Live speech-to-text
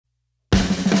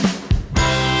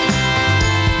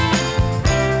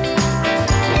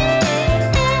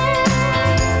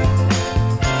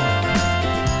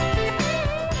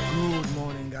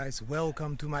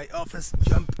welcome to my office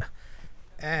jump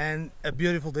and a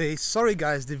beautiful day. Sorry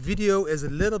guys, the video is a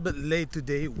little bit late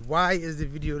today. Why is the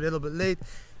video a little bit late?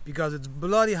 Because it's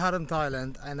bloody hot in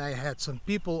Thailand and I had some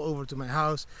people over to my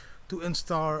house to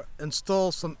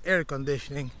install some air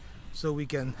conditioning so we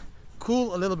can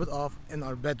cool a little bit off in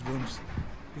our bedrooms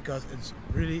because it's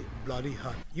really bloody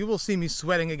hot. You will see me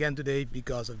sweating again today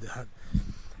because of the hot.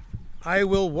 I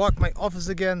will walk my office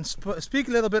again, speak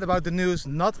a little bit about the news.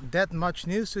 Not that much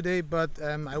news today, but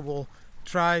I will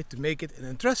try to make it an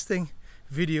interesting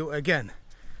video again.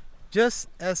 Just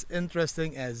as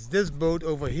interesting as this boat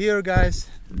over here, guys.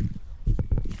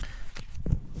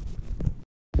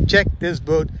 Check this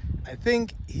boat. I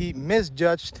think he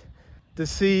misjudged the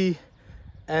sea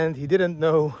and he didn't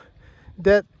know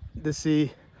that the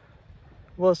sea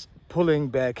was pulling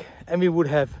back and we would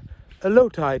have a low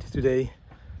tide today.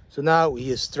 So now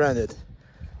he is stranded.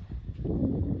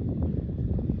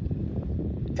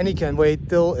 And he can wait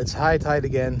till it's high tide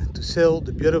again to sail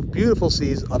the beautiful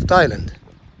seas of Thailand.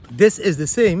 This is the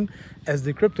same as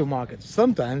the crypto market.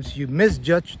 Sometimes you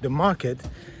misjudge the market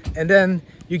and then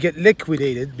you get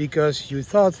liquidated because you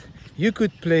thought you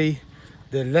could play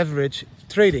the leverage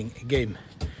trading game.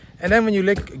 And then when you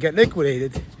get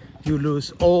liquidated, you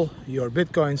lose all your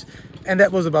bitcoins. And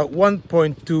that was about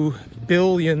 1.2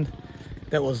 billion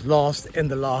that was lost in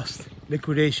the last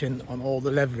liquidation on all the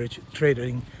leverage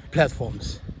trading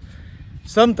platforms.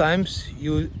 Sometimes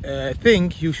you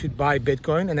think you should buy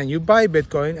Bitcoin and then you buy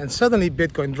Bitcoin and suddenly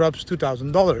Bitcoin drops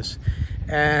 $2,000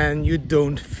 and you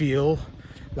don't feel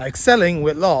like selling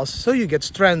with loss, so you get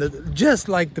stranded just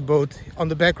like the boat on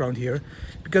the background here,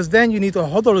 because then you need to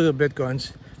hodl your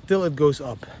Bitcoins till it goes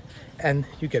up and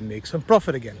you can make some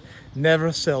profit again.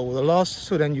 Never sell with a loss,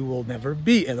 so then you will never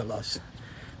be in a loss.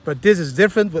 But this is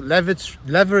different with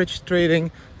leverage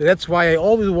trading. That's why I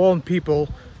always warn people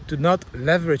to not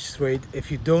leverage trade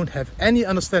if you don't have any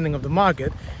understanding of the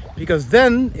market, because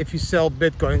then if you sell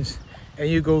Bitcoins and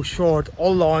you go short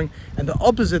all along and the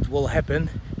opposite will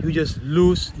happen, you just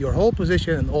lose your whole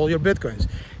position and all your Bitcoins.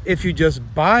 If you just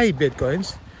buy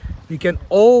Bitcoins, you can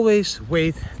always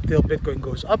wait till Bitcoin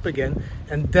goes up again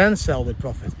and then sell with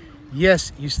profit.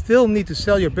 Yes, you still need to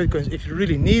sell your Bitcoins if you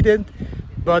really need it,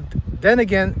 but then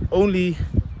again, only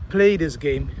play this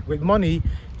game with money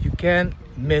you can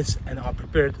miss and are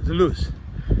prepared to lose.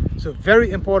 So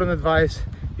very important advice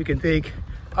you can take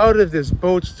out of this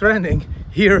boat stranding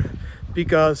here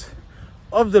because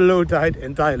of the low tide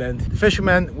in Thailand. The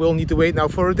fisherman will need to wait now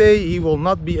for a day. He will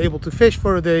not be able to fish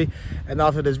for a day, and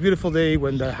after this beautiful day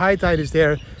when the high tide is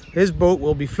there, his boat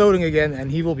will be floating again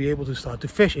and he will be able to start to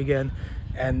fish again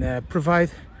and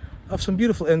provide of some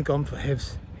beautiful income for him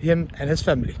and his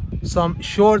family. Some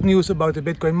short news about the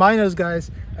Bitcoin miners, guys.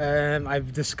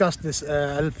 I've discussed this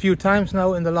a few times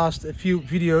now in the last few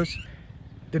videos.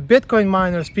 The Bitcoin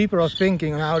miners, people are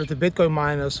thinking now that the Bitcoin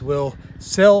miners will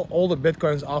sell all the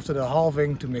Bitcoins after the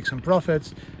halving to make some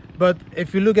profits. But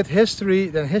if you look at history,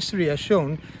 then history has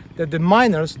shown that the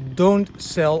miners don't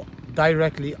sell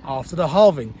directly after the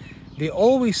halving. They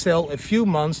always sell a few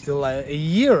months till a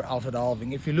year after the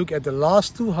halving. If you look at the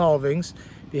last two halvings,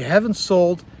 they haven't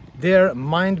sold their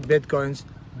mined Bitcoins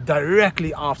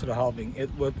directly after the halving.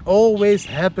 It would always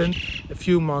happen a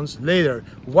few months later.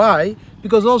 Why?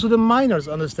 Because also the miners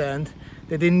understand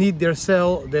that they need to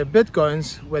sell their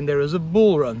Bitcoins when there is a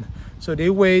bull run. So they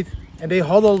wait and they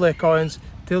hodl their coins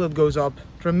till it goes up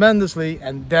tremendously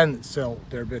and then sell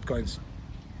their Bitcoins.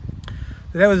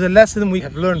 That was a lesson we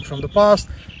have learned from the past,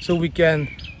 so we can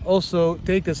also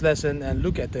take this lesson and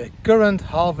look at the current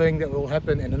halving that will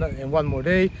happen in one more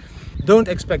day. Don't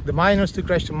expect the miners to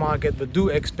crash the market, but do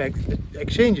expect the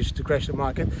exchanges to crash the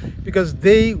market, because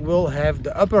they will have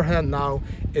the upper hand now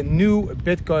in new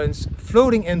Bitcoins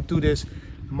floating into this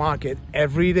market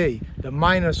every day. The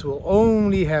miners will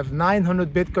only have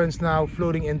 900 Bitcoins now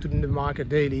floating into the market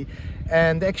daily,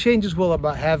 and the exchanges will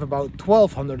have about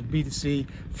 1200 BTC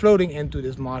floating into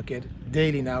this market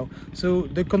daily now. So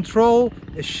the control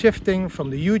is shifting from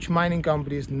the huge mining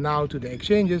companies now to the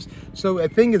exchanges. So I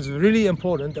think it's really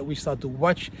important that we start to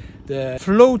watch the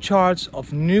flow charts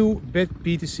of new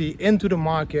BTC into the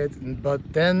market, but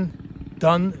then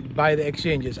done by the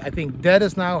exchanges. I think that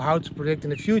is now how to predict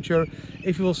in the future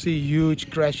if you will see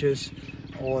huge crashes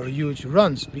or huge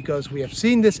runs, because we have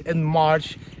seen this in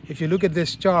March. If you look at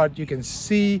this chart, you can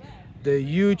see the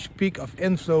huge peak of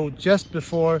inflow just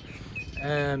before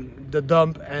the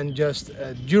dump and just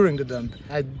during the dump.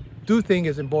 I do think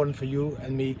it's important for you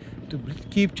and me to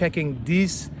keep checking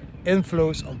these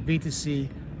inflows of BTC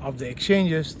of the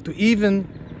exchanges to even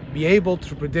be able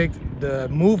to predict the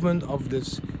movement of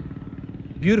this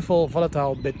beautiful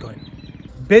volatile Bitcoin.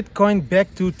 Bitcoin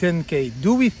back to 10K.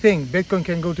 Do we think Bitcoin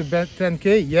can go to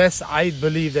 10K? Yes, I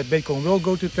believe that Bitcoin will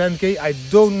go to 10K. I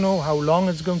don't know how long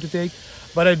it's going to take,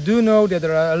 but I do know that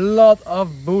there are a lot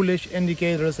of bullish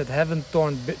indicators that haven't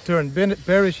turned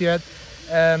bearish yet.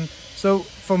 So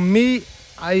for me,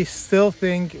 I still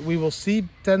think we will see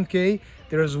 10K.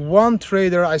 There is one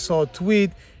trader, I saw a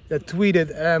tweet that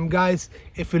tweeted, guys,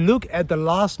 if we look at the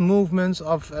last movements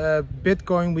of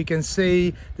Bitcoin, we can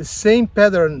say the same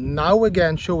pattern now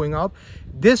again showing up.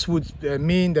 This would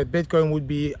mean that Bitcoin would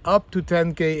be up to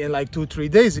 10K in like 2-3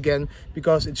 days again,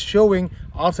 because it's showing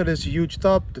after this huge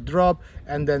top, the drop,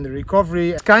 and then the recovery.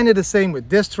 It's kind of the same with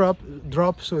this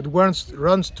drop, so it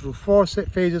runs through 4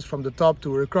 phases from the top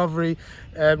to recovery.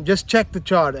 Just check the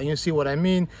chart and you see what I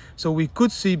mean. So we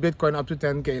could see Bitcoin up to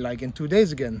 10K like in 2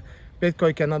 days again.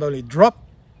 Bitcoin can not only drop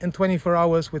in 24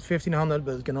 hours with 1500,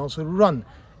 but it can also run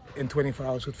in 24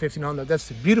 hours with 1500. That's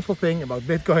the beautiful thing about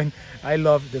Bitcoin. I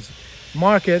love this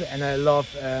market, and I love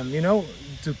you know,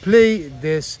 to play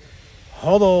this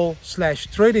hodl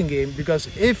 / trading game, because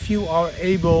if you are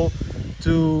able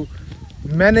to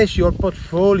manage your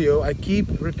portfolio, I keep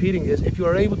repeating this, if you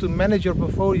are able to manage your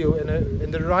portfolio in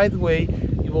the right way,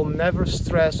 you will never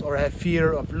stress or have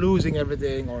fear of losing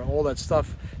everything or all that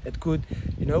stuff that could,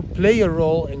 you know, play a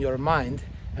role in your mind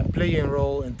and play a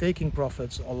role in taking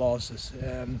profits or losses.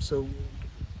 So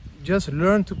just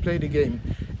learn to play the game.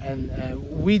 And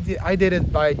I did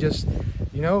it by just,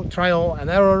 you know, trial and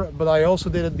error, but I also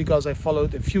did it because I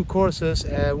followed a few courses.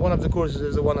 One of the courses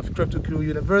is the one of Crypto Crew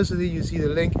University. You see the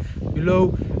link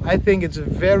below. I think it's a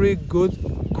very good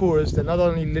course that not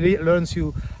only learns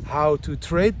you how to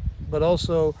trade, but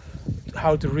also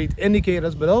how to read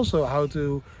indicators, but also how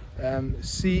to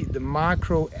see the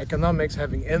macroeconomics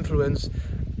having influence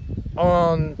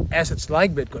on assets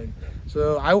like Bitcoin.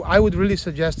 So I would really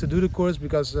suggest to do the course,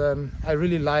 because I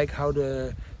really like how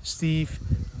Steve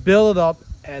built it up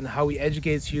and how he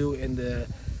educates you in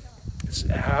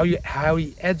how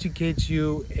he educates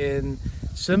you in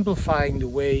simplifying the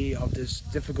way of this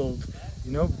difficult,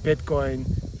 you know, Bitcoin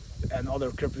and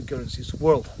other cryptocurrencies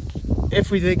world. If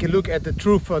we take a look at the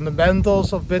true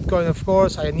fundamentals of Bitcoin, of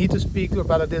course, I need to speak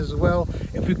about this as well.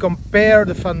 If we compare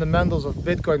the fundamentals of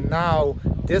Bitcoin now,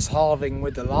 this halving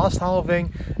with the last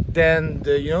halving, then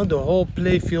the whole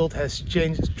play field has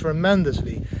changed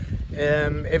tremendously.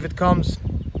 If it comes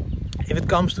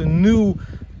to new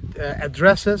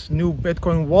addresses, new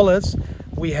Bitcoin wallets,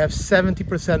 we have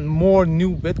 70% more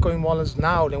new Bitcoin wallets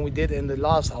now than we did in the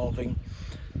last halving.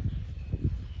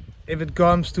 If it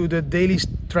comes to the daily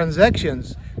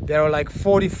transactions, there are like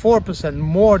 44%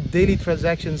 more daily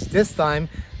transactions this time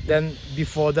than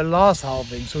before the last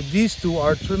halving. So these two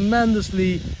are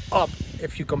tremendously up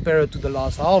if you compare it to the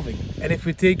last halving. And if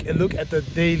we take a look at the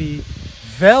daily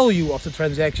value of the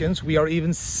transactions, we are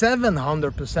even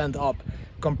 700% up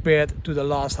compared to the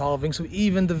last halving. So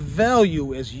even the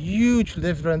value is huge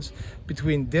difference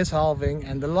between this halving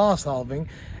and the last halving.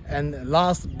 And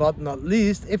last but not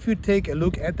least, if you take a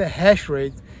look at the hash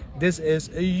rate, this is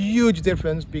a huge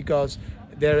difference, because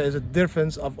there is a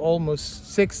difference of almost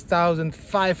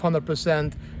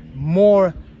 6,500%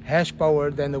 more hash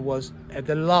power than it was at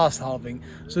the last halving.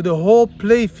 So the whole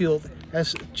play field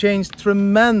has changed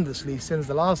tremendously since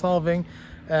the last halving.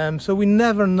 So we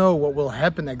never know what will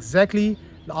happen exactly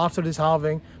after this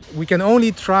halving. We can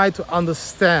only try to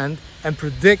understand and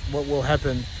predict what will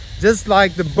happen. Just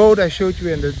like the boat I showed you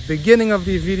in the beginning of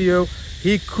the video,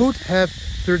 he could have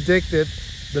predicted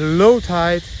the low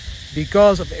tide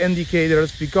because of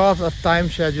indicators, because of time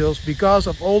schedules, because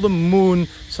of all the moon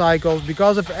cycles,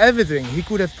 because of everything. He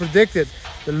could have predicted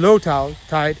the low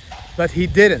tide, but he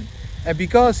didn't. And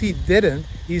because he didn't,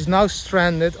 he's now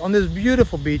stranded on this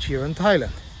beautiful beach here in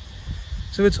Thailand.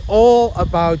 So it's all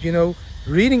about, you know,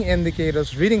 reading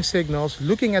indicators, reading signals,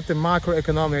 looking at the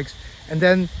macroeconomics, and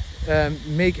then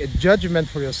make a judgment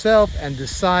for yourself and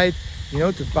decide, you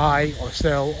know, to buy or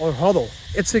sell or hodl.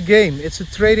 It's a game, it's a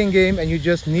trading game, and you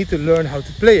just need to learn how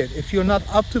to play it. If you're not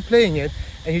up to playing it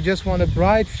and you just want a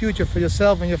bright future for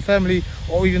yourself and your family,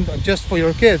 or even just for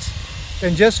your kids,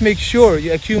 then just make sure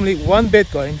you accumulate 1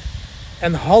 Bitcoin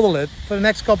and hodl it for the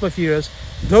next couple of years.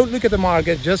 Don't look at the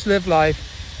market, just live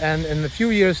life, and in a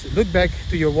few years look back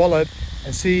to your wallet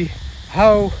and see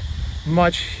how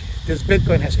much this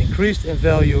Bitcoin has increased in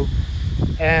value,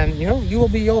 and you know, you will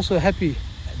be also happy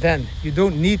then. You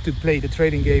don't need to play the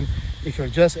trading game if you're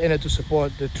just in it to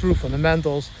support the true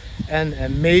fundamentals and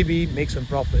maybe make some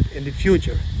profit in the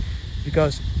future.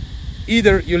 Because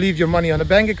either you leave your money on a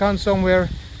bank account somewhere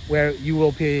where you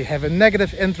will have a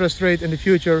negative interest rate in the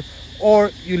future, or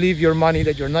you leave your money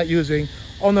that you're not using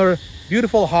on a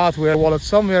beautiful hardware wallet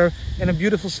somewhere in a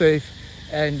beautiful safe,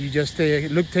 and you just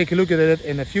take a look at it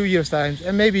in a few years time,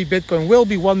 and maybe Bitcoin will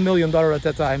be $1 million at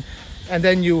that time, and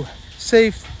then you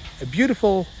saved a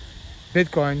beautiful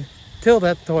Bitcoin till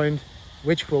that point,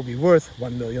 which will be worth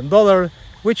 $1 million,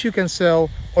 which you can sell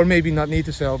or maybe not need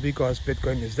to sell, because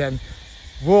Bitcoin is then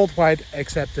worldwide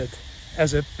accepted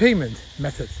as a payment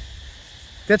method.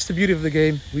 That's the beauty of the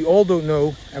game. We all don't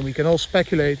know, and we can all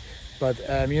speculate, but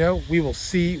you know, we will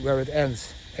see where it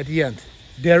ends at the end.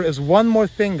 There is one more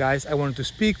thing, guys, I wanted to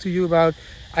speak to you about.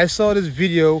 I saw this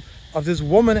video of this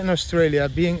woman in Australia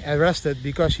being arrested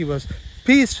because she was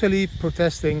peacefully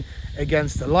protesting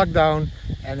against the lockdown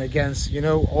and against, you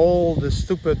know, all the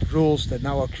stupid rules that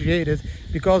now are created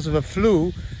because of a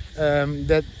flu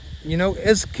that, you know,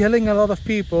 is killing a lot of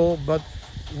people. But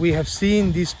we have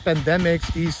seen these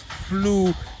pandemics, these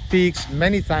flu peaks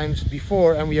many times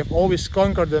before, and we have always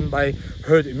conquered them by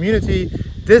herd immunity.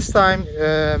 This time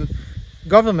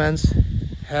governments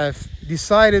have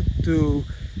decided to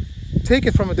take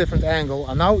it from a different angle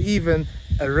and now even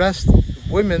arrest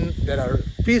women that are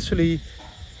peacefully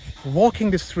walking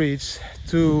the streets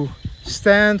to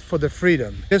stand for the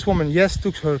freedom. This woman, yes,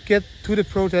 took her kid to the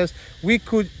protest. We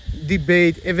could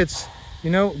debate if it's, you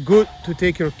know, good to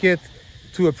take your kid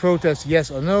to a protest,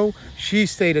 yes or no. She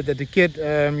stated that the kid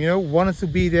you know, wanted to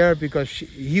be there because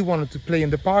he wanted to play in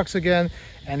the parks again,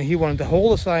 and he wanted to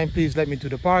hold a sign, please let me to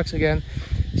the parks again.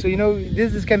 So, you know,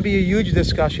 this can be a huge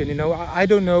discussion. You know, I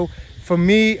don't know. For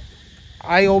me,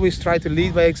 I always try to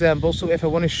lead by example. So if I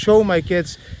want to show my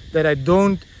kids that I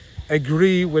don't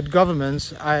agree with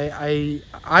governments, I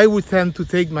would tend to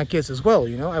take my kids as well.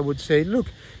 You know, I would say,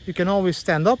 look, you can always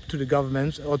stand up to the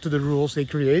governments or to the rules they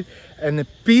create in a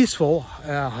peaceful,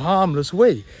 harmless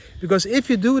way. Because if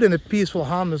you do it in a peaceful,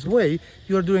 harmless way,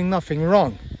 you're doing nothing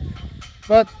wrong.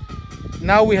 But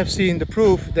now we have seen the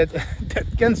proof that that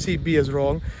can be as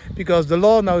wrong, because the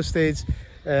law now states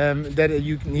that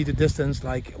you need a distance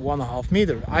like 1.5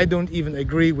 meters. I don't even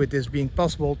agree with this being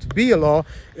possible to be a law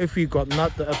if we got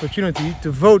not the opportunity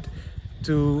to vote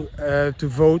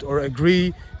or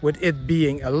agree with it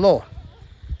being a law.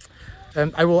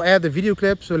 I will add the video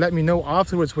clip, so let me know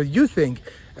afterwards what you think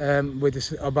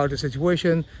about the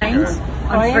situation. I'm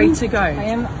free to go. I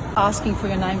am asking for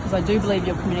your name because I do believe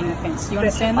you're committing an offence. Do you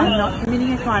understand that? I'm not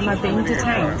committing a crime. I'm being detained.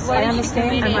 I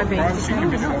understand. Am I being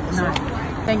detained? No.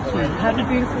 Thank you. Have a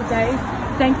beautiful day.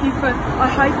 Thank you for, I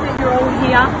hope that you're all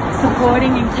here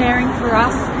supporting and caring for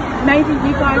us. Maybe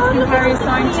you guys can carry a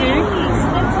sign too.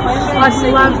 I'd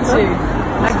love to.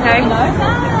 Okay?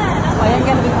 I am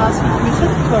going to be asking permission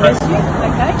to arrest you,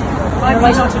 okay? I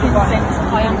may not consent.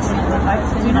 I understand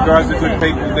that. You guys are good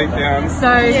people deep down. So,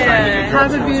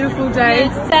 have a beautiful day.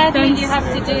 It's sad that you have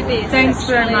to do this. Thanks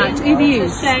very much. It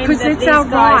is, because it's our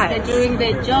right. They're doing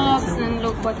their jobs and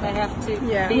look what they have to be.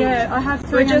 Yeah, I have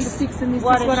 3 under 6 and this is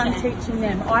what I'm teaching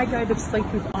them. I go to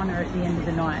sleep with honour at the end of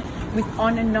the night. With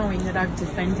honour, knowing that I've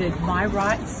defended my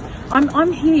rights.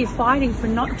 I'm here fighting for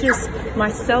not just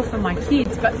myself and my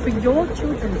kids, but for your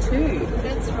children too.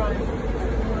 That's right.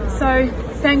 So,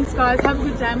 thanks guys, have a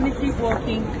good day. I'm going to keep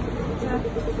walking.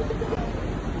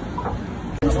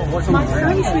 My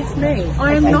son's with me.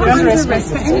 I am not under arrest for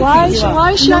anything. Why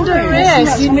is she under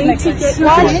arrest? You need to get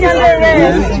Why is she under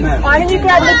arrest? Can you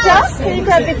grab the chest? Can you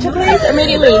grab the chest, please?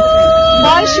 Immediately.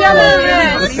 Why is she under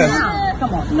arrest?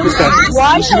 Come on.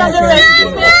 Why is she under arrest?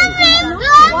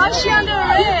 Why is she under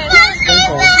arrest?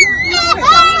 Tell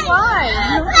me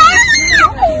why. Why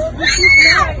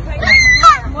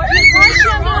is she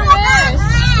under arrest?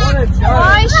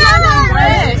 Why is she under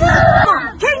arrest?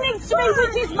 He needs to be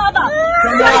with his mother.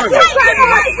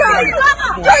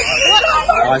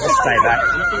 I just stay back.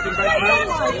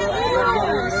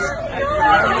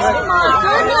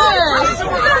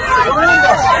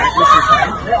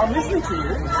 I'm listening to you.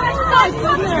 My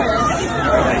goodness.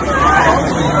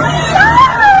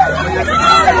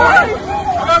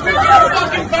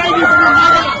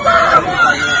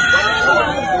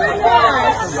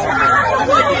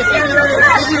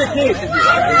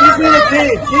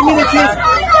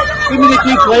 Give me the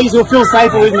key, please. You'll feel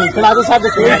safer with me. Can I just have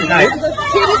the key? Kid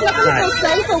is not going to feel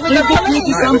safer with Give the key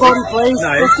to somebody, please.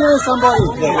 No. Let's do somebody.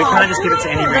 Look, we can't just give it to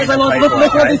any random Look people.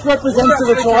 what this represents to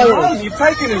the child. You've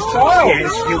taken his child.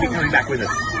 Yeah, he'll be coming back with us.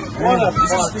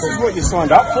 This is what you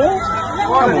signed up for?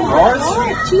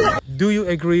 Guys. Do you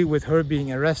agree with her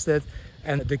being arrested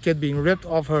and the kid being ripped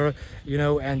off her, you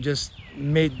know, and just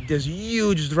made this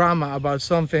huge drama about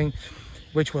something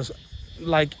which was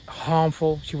like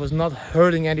harmful? She was not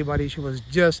hurting anybody, she was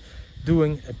just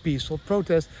doing a peaceful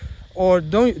protest. Or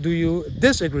do you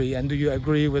disagree, and do you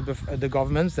agree with the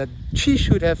governments that she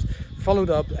should have followed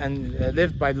up and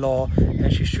lived by law,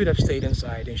 and she should have stayed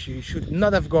inside, and she should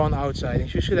not have gone outside, and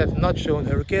she should have not shown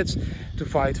her kids to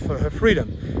fight for her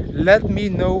freedom? Let me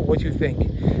know what you think.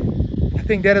 I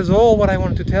think that is all what I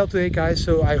wanted to tell today, guys.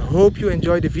 So I hope you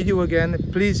enjoyed the video again.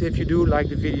 Please, if you do like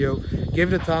the video,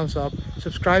 give it a thumbs up,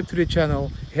 subscribe to the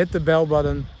channel, hit the bell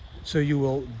button so you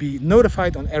will be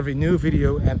notified on every new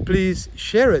video, and please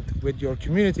share it with your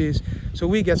communities so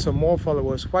we get some more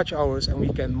followers, watch hours, and we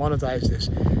can monetize this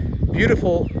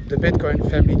beautiful The Bitcoin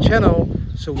Family channel,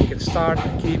 so we can start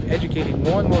and keep educating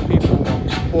more and more people, and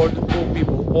support the poor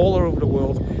people all over the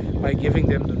world by giving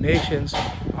them donations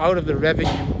out of the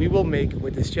revenue we will make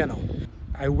with this channel.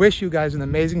 I wish you guys an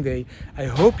amazing day. I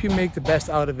hope you make the best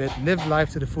out of it, live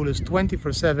life to the fullest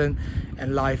 24/7,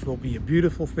 and life will be a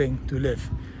beautiful thing to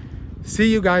live.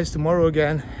 See you guys tomorrow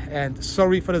again, and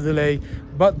sorry for the delay,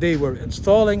 but they were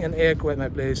installing an airco at my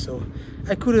place, so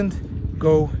I couldn't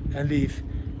go and leave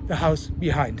the house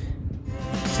behind.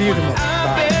 See you tomorrow.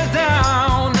 Bye.